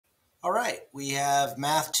All right, we have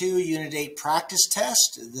Math 2 Unit 8 practice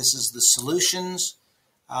test. This is the solutions.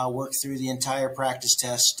 Work through the entire practice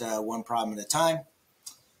test one problem at a time.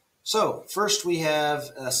 So first we have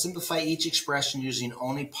simplify each expression using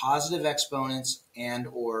only positive exponents and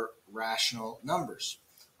or rational numbers.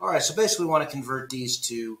 All right, so basically we want to convert these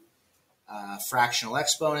to fractional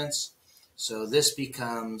exponents. So this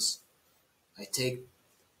becomes, I take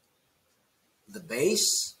the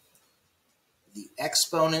base. The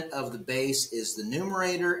exponent of the base is the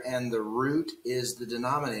numerator and the root is the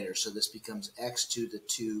denominator. So this becomes x to the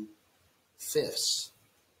 2/5.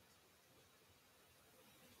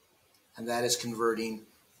 And that is converting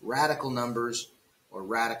radical numbers or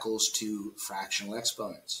radicals to fractional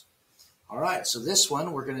exponents. All right, so this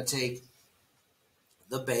one we're going to take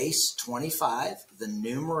the base, 25. The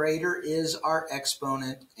numerator is our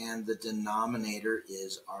exponent and the denominator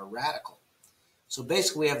is our radical. So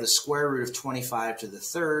basically we have the square root of 25 to the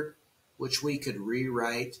third, which we could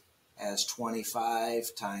rewrite as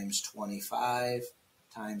 25 times 25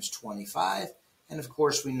 times 25. And of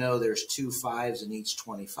course we know there's 2 5s in each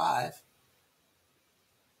 25.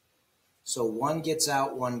 So one gets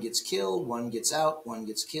out, one gets killed, one gets out, one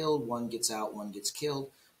gets killed, one gets out, one gets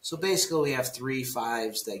killed. So basically we have 3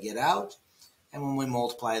 5s that get out. And when we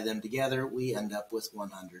multiply them together, we end up with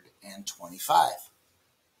 125.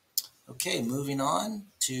 Okay, moving on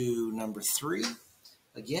to number 3.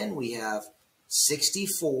 Again, we have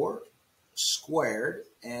 64 squared,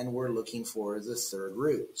 and we're looking for the third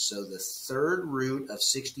root. So the third root of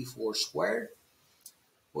 64 squared,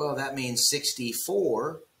 well, that means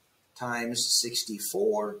 64 times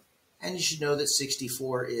 64, and you should know that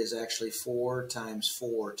 64 is actually 4 times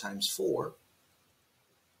 4 times 4.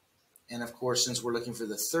 And of course, since we're looking for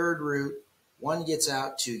the third root, 1 gets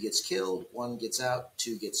out, 2 gets killed, 1 gets out,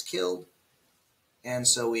 2 gets killed. And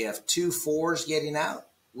so we have 2 4s getting out,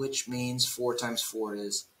 which means 4 times 4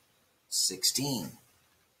 is 16.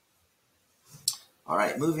 All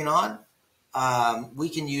right, moving on. We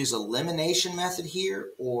can use elimination method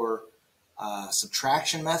here or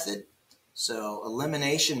subtraction method. So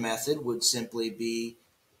elimination method would simply be,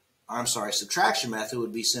 subtraction method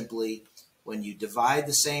would be simply when you divide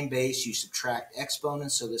the same base, you subtract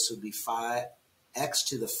exponents. So this would be x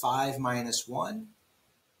to the 5 minus 1.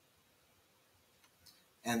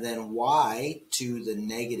 And then y to the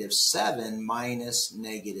negative 7 minus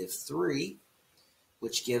negative 3,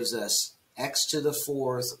 which gives us x to the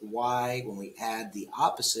 4th, y when we add the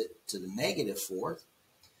opposite to the negative 4th.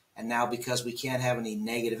 And now because we can't have any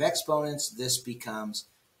negative exponents, this becomes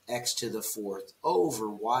x to the 4th over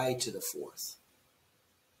y to the 4th.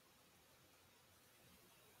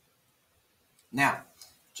 Now,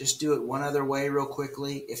 just do it one other way real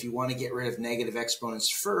quickly. If you want to get rid of negative exponents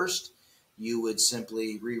first, you would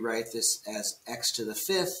simply rewrite this as x to the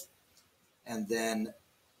 5th, and then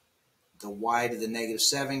the y to the negative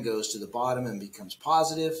 7 goes to the bottom and becomes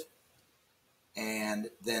positive.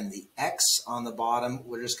 And then the x on the bottom,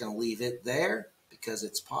 we're just going to leave it there because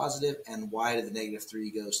it's positive, and y to the negative 3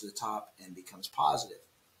 goes to the top and becomes positive.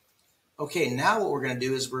 Okay, now what we're going to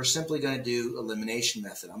do is we're simply going to do elimination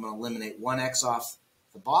method. I'm going to eliminate 1x off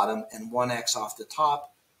the bottom and 1x off the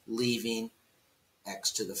top, leaving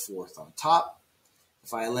x to the 4th on top.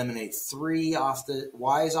 If I eliminate 3 off the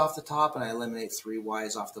y's off the top and I eliminate 3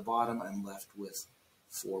 y's off the bottom, I'm left with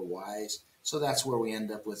 4 y's. So that's where we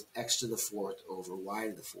end up with x to the 4th over y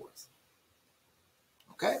to the 4th.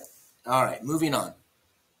 Okay? All right, moving on.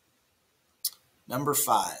 Number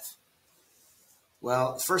 5.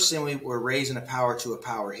 Well, first thing we're raising a power to a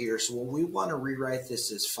power here. So we want to rewrite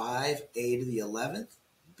this as 5a to the 11th,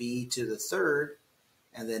 b to the 3rd,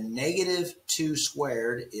 and then negative 2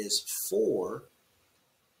 squared is 4,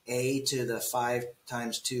 a to the 5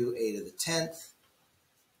 times 2, a to the 10th.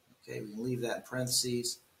 Okay, we can leave that in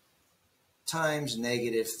parentheses, times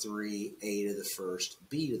negative 3, a to the 1st,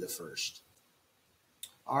 b to the 1st.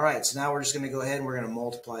 All right, so now we're just going to go ahead and we're going to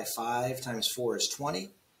multiply 5 times 4 is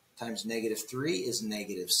 20, times negative 3 is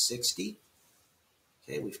negative 60.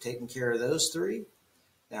 Okay, we've taken care of those 3.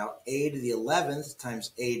 Now, a to the 11th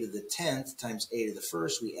times a to the 10th times a to the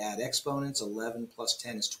 1st, we add exponents. 11 plus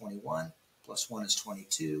 10 is 21, plus 1 is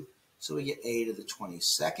 22. So we get a to the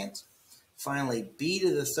 22nd. Finally, b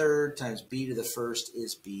to the 3rd times b to the 1st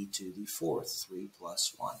is b to the 4th, 3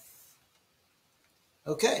 plus 1.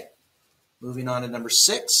 Okay, moving on to number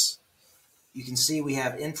 6. You can see we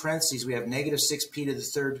have in parentheses, we have negative 6p to the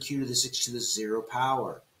 3rd, q to the 6 to the 0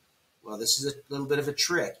 power. Well, this is a little bit of a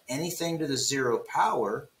trick. Anything to the 0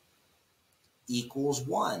 power equals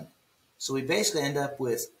 1. So we basically end up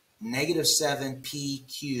with negative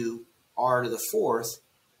 7pq r to the 4th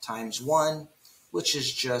times 1. which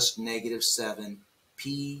is just negative 7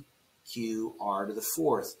 p q r to the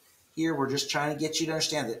fourth. Here we're just trying to get you to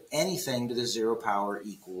understand that anything to the 0 power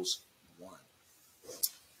equals 1.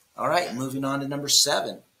 All right, moving on to number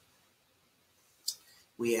 7.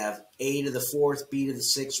 We have a to the fourth, b to the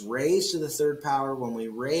sixth raised to the third power. When we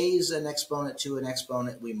raise an exponent to an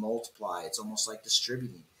exponent, we multiply. It's almost like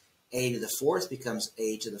distributing. A to the fourth becomes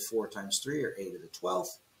a to the 4 times 3, or a to the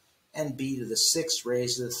 12th. And b to the sixth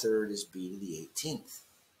raised to the third is b to the 18th.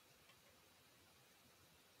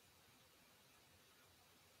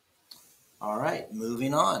 All right,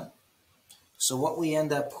 moving on. So what we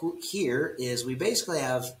end up here is we basically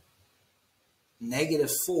have negative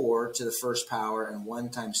 4 to the first power, and 1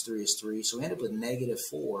 times 3 is 3. So we end up with negative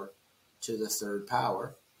 4 to the third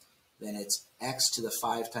power. Then it's x to the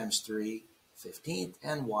 5 times 3, 15th,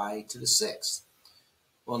 and y to the 6th.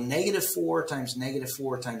 Well, negative 4 times negative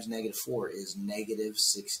 4 times negative 4 is negative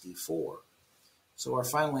 64. So our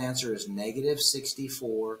final answer is negative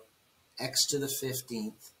 64, x to the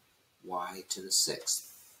 15th, y to the 6th.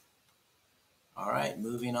 All right,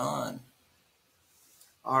 moving on.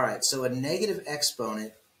 All right, so a negative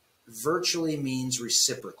exponent virtually means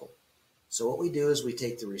reciprocal. So what we do is we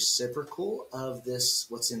take the reciprocal of this,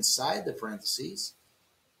 what's inside the parentheses.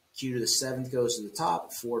 Q to the 7th goes to the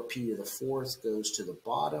top, 4p to the 4th goes to the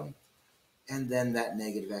bottom, and then that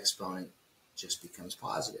negative exponent just becomes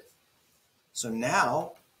positive. So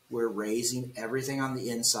now we're raising everything on the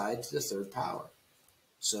inside to the third power.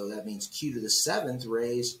 So that means q to the 7th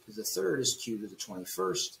raised to the third is q to the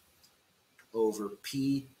 21st over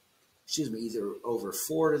either over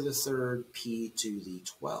 4 to the third, p to the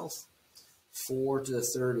 12th. 4 to the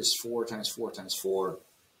third is 4 times 4 times 4,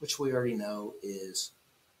 which we already know is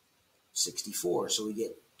 64. So we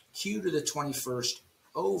get q to the 21st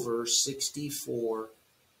over 64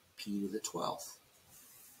 p to the 12th.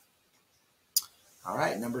 All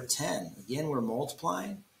right, number 10. Again, we're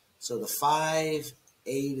multiplying. So the 5,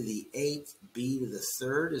 a to the 8th, b to the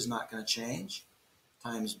 3rd is not going to change,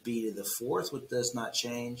 times b to the 4th, which does not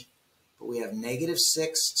change. But we have negative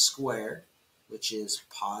 6 squared, which is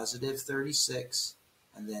positive 36,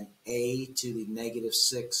 and then a to the negative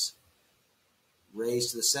 6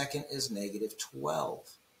 raised to the 2nd is negative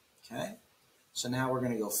 12. Okay, so now we're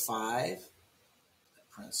going to go 5,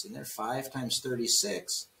 parenthesis in there, 5 times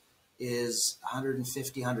 36 is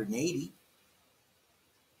 150, 180.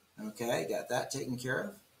 Okay, got that taken care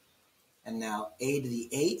of. And now a to the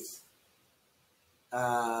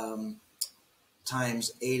 8th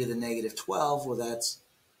times a to the negative 12, well, that's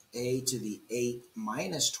a to the 8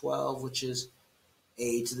 minus 12, which is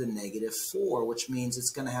a to the negative 4, which means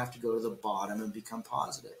it's going to have to go to the bottom and become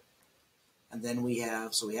positive. And then we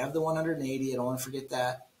have, so we have the 180, I don't want to forget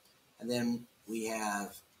that. And then we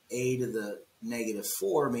have a to the negative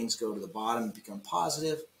 4 means go to the bottom and become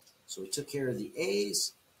positive. So we took care of the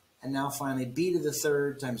a's. And now finally, b to the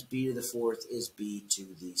 3rd times b to the 4th is b to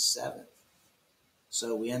the 7th.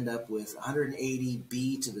 So we end up with 180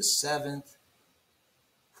 b to the 7th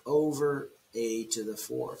over a to the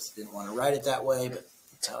 4th. Didn't want to write it that way, but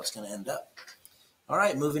that's how it's going to end up. All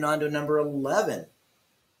right, moving on to number 11.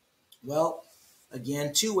 Well,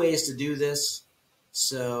 again, 2 ways to do this.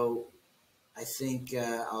 So I think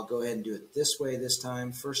I'll go ahead and do it this way this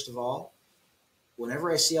time. First of all,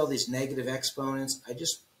 whenever I see all these negative exponents, I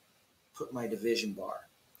just put my division bar.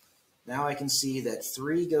 Now I can see that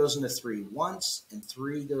 3 goes into 3 once, and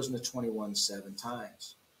 3 goes into 21 7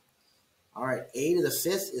 times. All right, a to the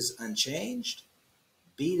 5th is unchanged.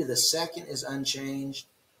 B to the 2nd is unchanged.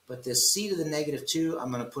 But this c to the negative 2,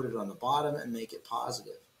 I'm going to put it on the bottom and make it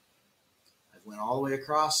positive. I went all the way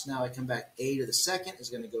across. Now I come back. A to the 2nd is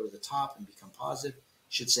going to go to the top and become positive.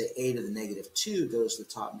 Should say a to the negative 2 goes to the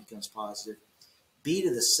top and becomes positive. B to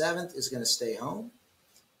the 7th is going to stay home.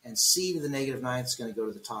 And c to the negative 9th is going to go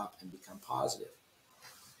to the top and become positive.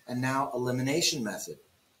 And now elimination method.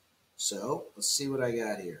 So let's see what I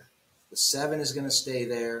got here. The 7 is going to stay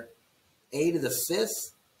there. A to the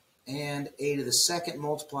 5th and a to the 2nd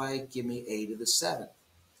multiplied give me a to the 7th.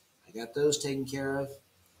 I got those taken care of.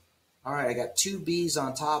 All right, I got 2 b's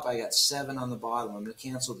on top. I got 7 on the bottom. I'm going to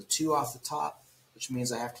cancel the 2 off the top, which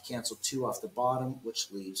means I have to cancel 2 off the bottom,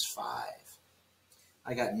 which leaves 5.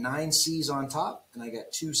 I got 9 c's on top, and I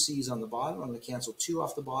got 2 c's on the bottom. I'm going to cancel 2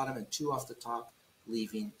 off the bottom and 2 off the top,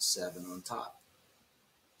 leaving 7 on top.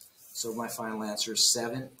 So my final answer is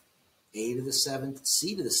 7, a to the 7th,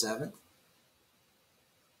 c to the 7th,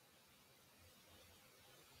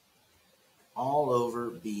 all over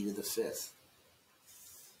b to the 5th.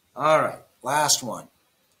 All right, last one.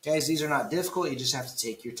 Guys, these are not difficult. You just have to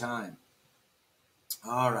take your time.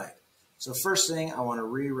 All right. So first thing, I want to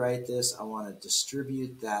rewrite this. I want to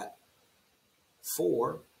distribute that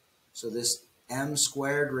 4. So this m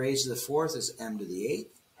squared raised to the 4th is m to the 8th.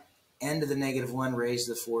 N to the negative 1 raised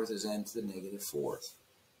to the 4th is n to the negative 4th.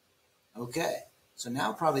 Okay, so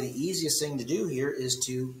now probably the easiest thing to do here is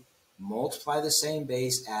to multiply the same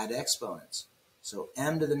base, add exponents. So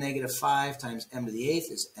m to the negative 5 times m to the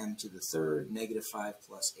 8th is m to the 3rd. Negative 5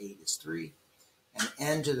 plus 8 is 3. And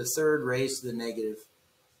n to the 3rd raised to the negative,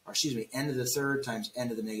 or excuse me, n to the 3rd times n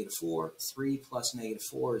to the negative 4. 3 plus negative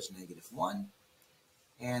 4 is negative 1.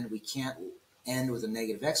 And we can't end with a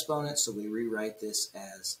negative exponent, so we rewrite this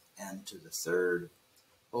as m to the 3rd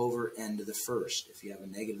over n to the 1st. If you have a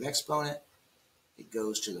negative exponent, it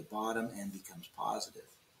goes to the bottom and becomes positive.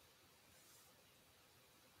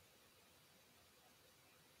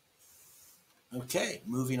 Okay,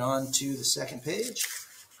 moving on to the second page.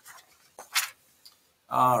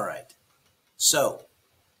 All right, so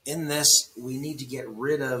in this, we need to get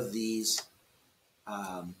rid of these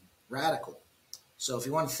radical. So if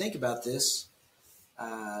you want to think about this,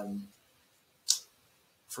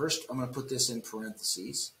 first I'm going to put this in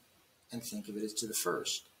parentheses and think of it as to the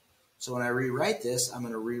 1st. So when I rewrite this, I'm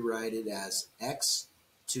going to rewrite it as x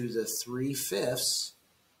to the 3/5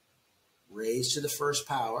 raised to the 1st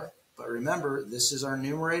power. But remember, this is our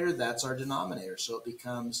numerator, that's our denominator. So it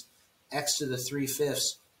becomes x to the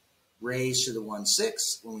 3/5 raised to the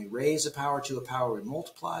 1/6. When we raise a power to a power, we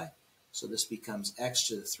multiply. So this becomes x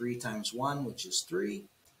to the 3 times 1, which is 3.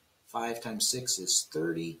 5 times 6 is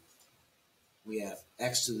 30. We have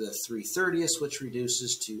x to the 3/30, which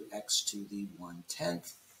reduces to x to the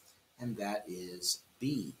 1/10, and that is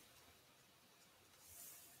B.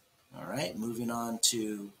 All right, moving on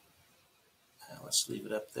to, let's leave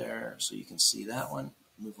it up there so you can see that one.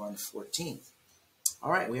 Move on to 14th.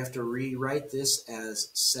 All right, we have to rewrite this as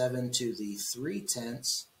 7 to the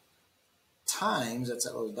 3/10 times, that's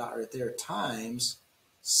that little dot right there, times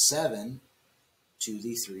 7 to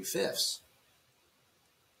the 3/5.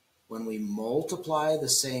 When we multiply the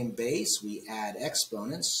same base, we add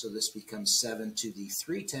exponents, so this becomes 7 to the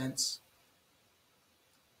 3/10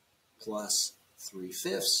 plus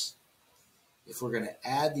 3/5. If we're going to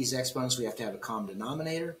add these exponents, we have to have a common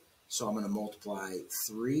denominator. So I'm going to multiply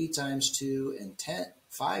 3 times 2 and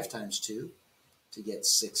 5 times 2 to get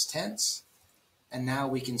 6/10. And now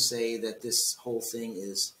we can say that this whole thing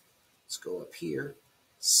is, let's go up here,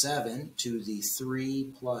 7 to the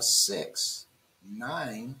 3 plus 6,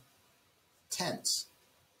 9/10.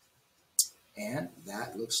 And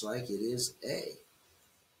that looks like it is A.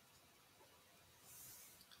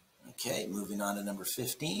 Okay, moving on to number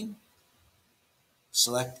 15.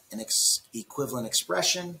 Select an equivalent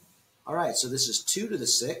expression. All right, so this is 2 to the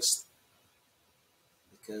 6th,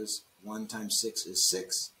 because 1 times 6 is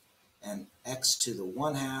 6, and x to the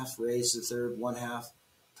 1/2 raised to the 3rd, 1/2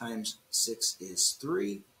 times 6 is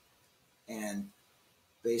 3, and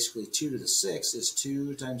basically 2 to the 6th is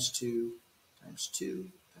 2 times 2 times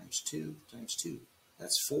 2 times 2 times 2.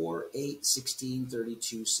 That's 4, 8, 16,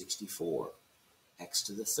 32, 64. X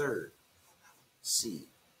to the 3rd, C.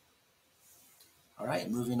 All right,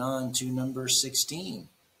 moving on to number 16.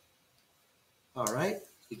 All right,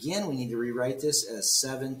 again, we need to rewrite this as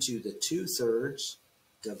 7 to the 2/3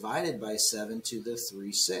 divided by 7 to the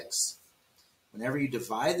 3/6. Whenever you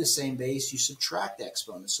divide the same base, you subtract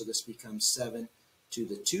exponents. So this becomes 7 to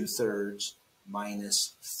the 2/3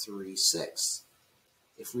 minus 3/6.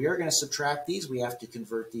 If we are going to subtract these, we have to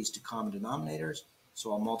convert these to common denominators.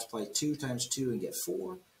 So I'll multiply 2 times 2 and get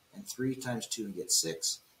 4, and 3 times 2 and get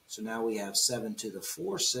 6. So now we have 7 to the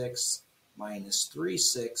 4/6 minus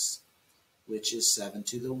 3/6, which is 7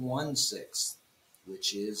 to the 1/6,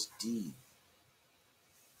 which is D.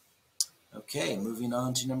 Okay, moving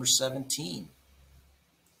on to number 17.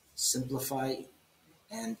 Simplify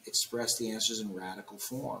and express the answers in radical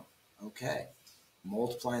form. Okay,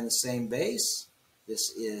 multiplying the same base, this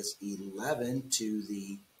is 11 to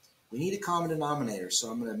the, we need a common denominator, so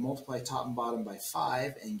I'm going to multiply top and bottom by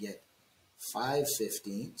 5 and get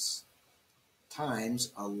 5/15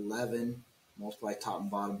 times 11, multiply top and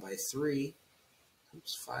bottom by 3,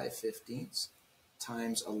 5/15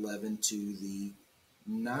 times 11 to the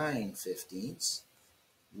 9/15,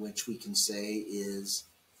 which we can say is,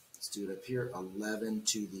 let's do it up here, 11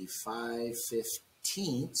 to the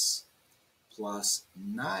 5/15 plus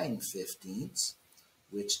 9/15,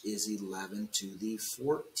 which is 11 to the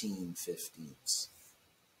 14/15.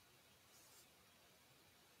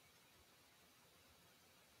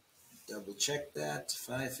 Double check that,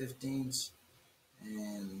 5/15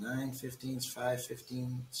 and 9/15,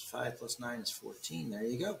 5/15, 5 plus 9 is 14. There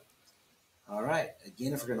you go. All right,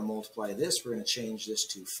 again, if we're going to multiply this, we're going to change this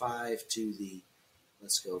to 5 to the,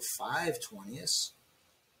 let's go 5/20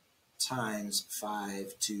 times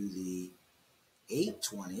 5 to the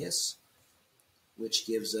 8/20, which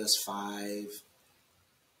gives us 5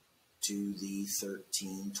 to the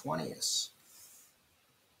 13/20.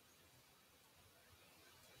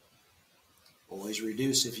 Always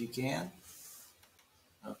reduce if you can.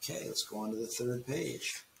 Okay, let's go on to the third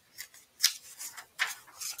page.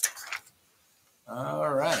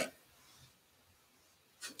 All right.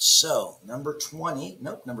 So number 20,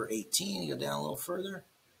 nope, number 18, you go down a little further.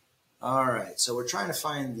 All right, so we're trying to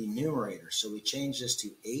find the numerator. So we change this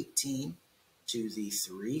to 18 to the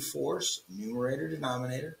 3/4 numerator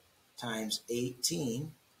denominator times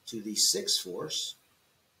 18 to the 6/4,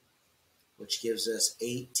 which gives us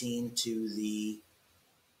 18 to the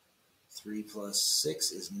 3 plus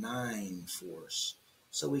 6 is 9/4.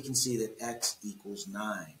 So we can see that x equals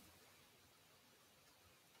 9.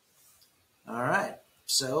 All right,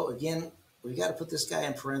 so again, we got to put this guy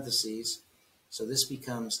in parentheses. So this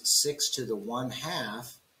becomes 6 to the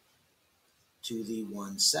 1/2 to the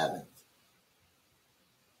 1/7.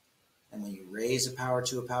 And when you raise a power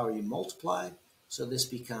to a power, you multiply. So this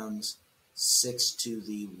becomes 6 to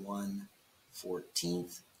the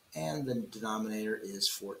 1/14. And the denominator is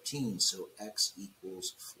 14. So x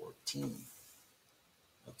equals 14.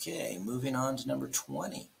 Okay, moving on to number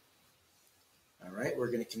 20. All right, we're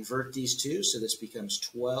going to convert these two. So this becomes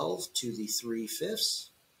 12 to the 3/5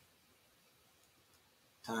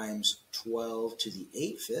 times 12 to the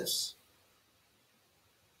 8/5,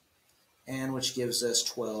 and which gives us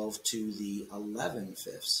 12 to the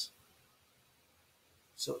 11/5.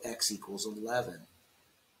 So x equals 11.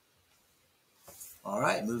 All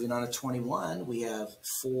right, moving on to 21, we have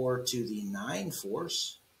 4 to the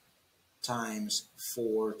 9/4 times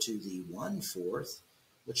 4 to the 1/4,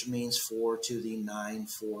 which means 4 to the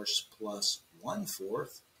 9/4 plus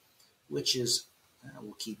 1/4, which is,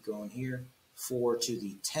 we'll keep going here, 4 to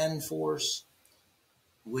the 10/4,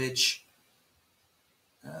 which,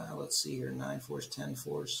 let's see here, 9/4,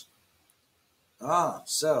 10/4.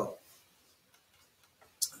 So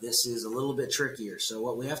this is a little bit trickier. So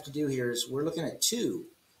what we have to do here is we're looking at 2.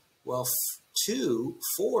 Well,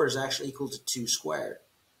 4 is actually equal to 2 squared.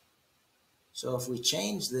 So if we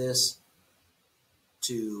change this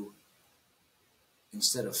to,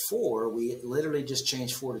 instead of 4, we literally just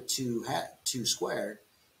change 4 to 2 squared.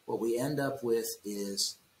 What we end up with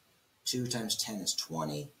is 2 times 10 is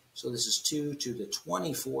 20. So this is 2 to the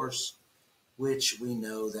 24th, which we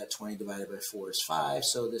know that 20 divided by 4 is 5.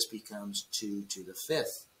 So this becomes 2 to the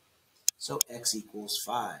 5th. So x equals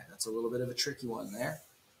 5. That's a little bit of a tricky one there.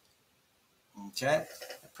 Okay,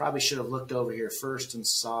 I probably should have looked over here first and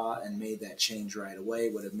saw and made that change right away.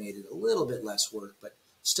 Would have made it a little bit less work, but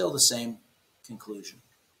still the same conclusion.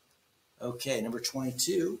 Okay, number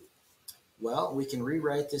 22. Well, we can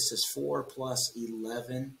rewrite this as 4 plus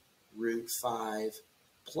 11 root 5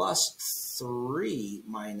 plus 3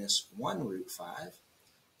 minus 1 root 5.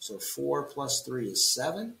 So 4 plus 3 is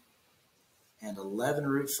 7. And 11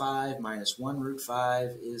 root 5 minus 1 root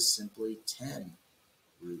 5 is simply 10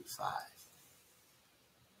 root 5.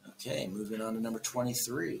 Okay, moving on to number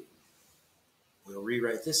 23. We'll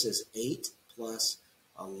rewrite this as 8 plus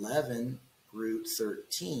 11 root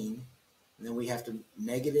 13. And then we have to,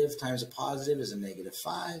 negative times a positive is a negative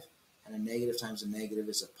 5. And a negative times a negative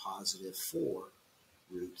is a positive 4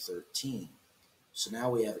 root 13. So now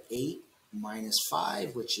we have 8 minus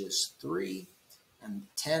 5, which is 3. And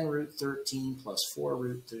 10 root 13 plus 4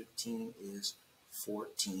 root 13 is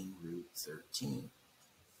 14 root 13.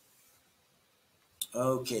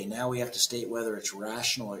 Okay, now we have to state whether it's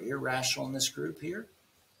rational or irrational in this group here.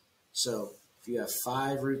 So if you have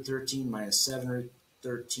 5 root 13 minus 7 root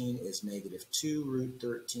 13 is negative 2 root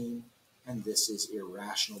 13, and this is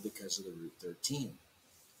irrational because of the root 13.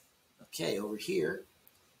 Okay, over here,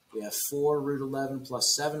 we have 4 root 11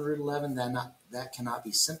 plus 7 root 11. That cannot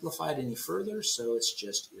be simplified any further, so it's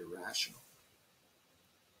just irrational.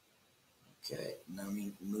 Okay, now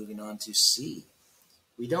moving on to C.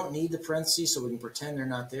 We don't need the parentheses, so we can pretend they're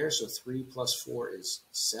not there. So 3 plus 4 is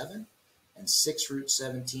 7, and 6 root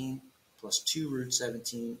 17 plus 2 root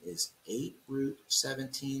 17 is 8 root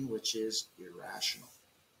 17, which is irrational.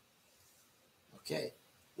 Okay,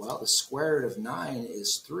 well, the square root of 9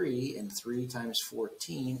 is 3, and 3 times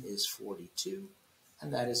 14 is 42,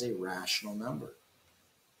 and that is a rational number.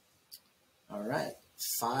 All right,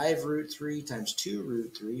 5 root 3 times 2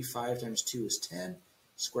 root 3, 5 times 2 is 10.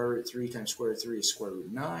 Square root 3 times square root 3 is square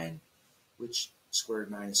root 9, which square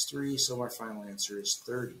root 9 is 3, so our final answer is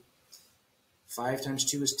 30. 5 times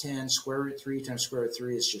 2 is 10. Square root 3 times square root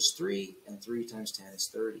 3 is just 3. And 3 times 10 is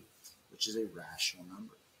 30, which is a rational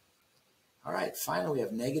number. All right, finally we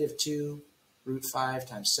have negative 2 root 5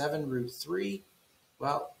 times 7 root 3.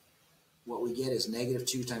 Well, what we get is negative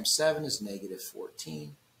 2 times 7 is negative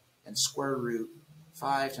 14. And square root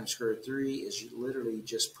 5 times square root 3 is you literally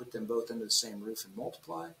just put them both under the same roof and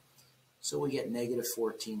multiply. So we get negative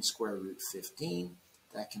 14 square root 15.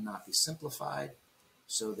 That cannot be simplified.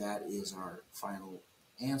 So that is our final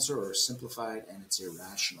answer, or simplified, and it's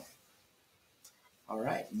irrational. All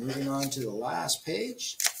right, moving on to the last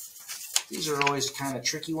page. These are always kind of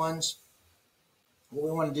tricky ones. What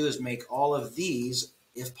we want to do is make all of these,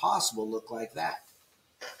 if possible, look like that.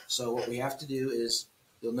 So what we have to do is,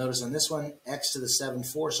 you'll notice on this one, x to the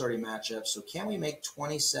 7/4 already match up. So can we make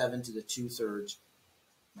 27 to the 2/3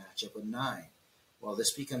 match up with 9? Well,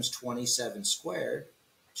 this becomes 27 squared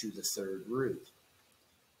to the 3rd root.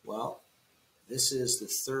 Well, this is the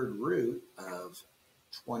 3rd root of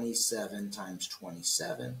 27 times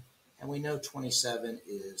 27, and we know 27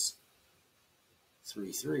 is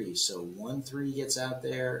 3 3s. So 1 3 gets out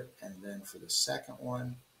there, and then for the second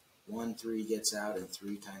one, 1 3 gets out, and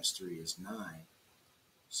 3 times 3 is 9.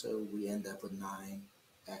 So we end up with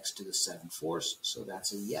 9x to the 7/4, so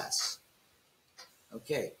that's a yes.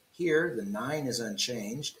 Okay, here the 9 is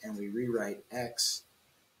unchanged, and we rewrite x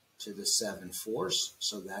to the 7/4,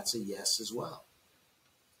 so that's a yes as well.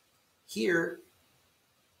 Here,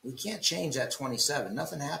 we can't change that 27.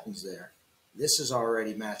 Nothing happens there. This is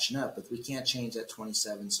already matching up, but we can't change that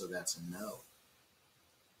 27, so that's a no.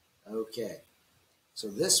 Okay,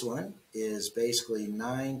 so this one is basically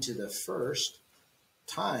 9 to the 1st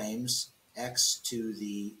times x to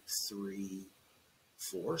the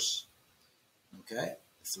 3/4. Okay,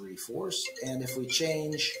 3/4. And if we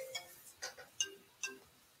change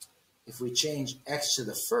x to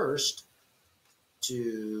the 1st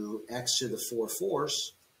to x to the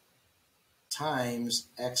 4/4 times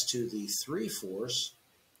x to the 3/4,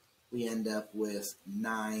 we end up with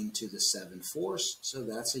 9 to the 7/4. So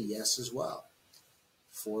that's a yes as well.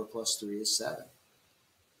 4 plus 3 is 7.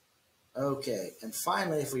 Okay, and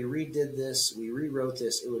finally, if we redid this, we rewrote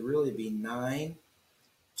this, it would really be 9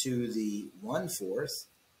 to the 1/4,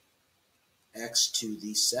 x to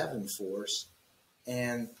the 7/4,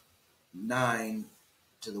 and 9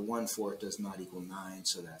 to the 1/4 does not equal 9,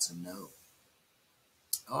 so that's a no.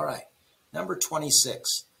 All right, number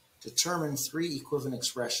 26. Determine 3 equivalent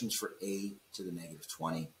expressions for a to the negative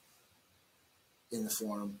 20 in the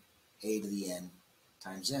form a to the n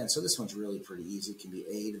times n. So this one's really pretty easy. It can be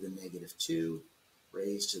a to the negative 2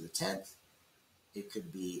 raised to the 10th. It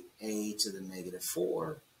could be a to the negative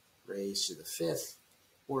 4 raised to the 5th,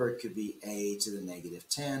 or it could be a to the negative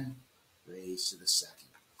 10 raised to the 2nd.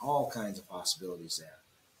 All kinds of possibilities there.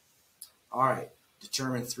 All right,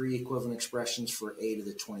 determine 3 equivalent expressions for a to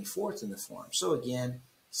the 24th in the form. So again,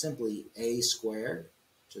 simply a squared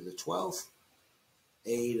to the 12th,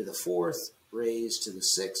 a to the 4th raised to the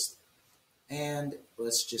 6th, and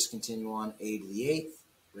let's just continue on, a to the 8th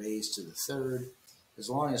raised to the 3rd. As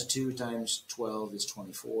long as 2 times 12 is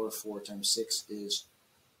 24, 4 times 6 is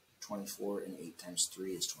 24, and 8 times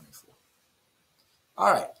 3 is 24.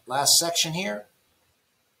 All right, last section here.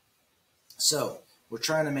 So we're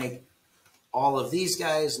trying to make all of these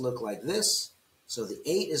guys look like this. So the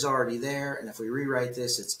 8 is already there, and if we rewrite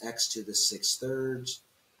this, it's x to the 6/3,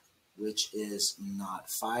 which is not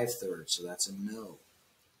 5/3, so that's a no.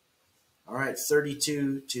 All right,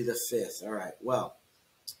 32 to the 5th. All right, well,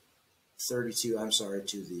 32, I'm sorry,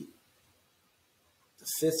 to the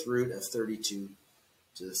 5th root of 32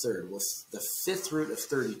 to the 3rd. Well, the 5th root of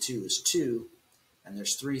 32 is 2, and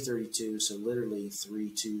there's 3 32, so literally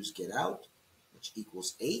 3 2's get out, which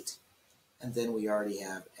equals 8. And then we already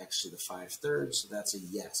have x to the 5/3, so that's a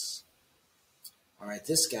yes. All right,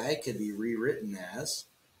 this guy could be rewritten as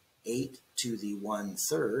 8 to the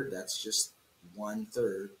 1/3, that's just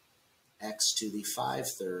 1/3, x to the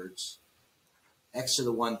 5/3. X to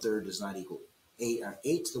the 1/3 does not equal 8,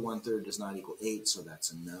 8 to the 1/3 does not equal 8, so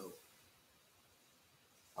that's a no.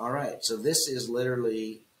 All right, so this is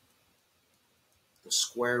literally the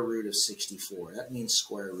square root of 64. That means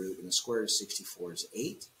square root, and the square root of 64 is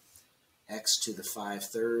 8. X to the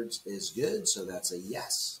 5/3 is good, so that's a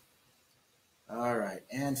yes. All right,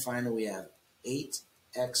 and finally we have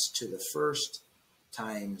 8x to the 1st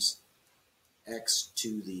times x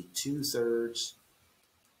to the 2/3.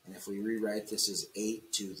 And if we rewrite this as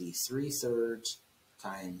 8 to the 3/3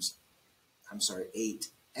 times,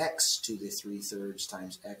 8x to the 3/3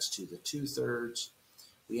 times x to the 2/3,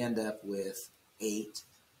 we end up with 8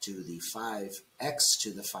 to the 5x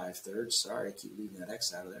to the 5/3. Sorry, I keep leaving that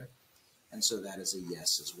x out of there. And so that is a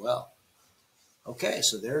yes as well. Okay,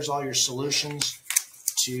 so there's all your solutions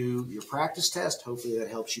to your practice test. Hopefully that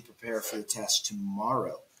helps you prepare for the test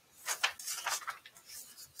tomorrow.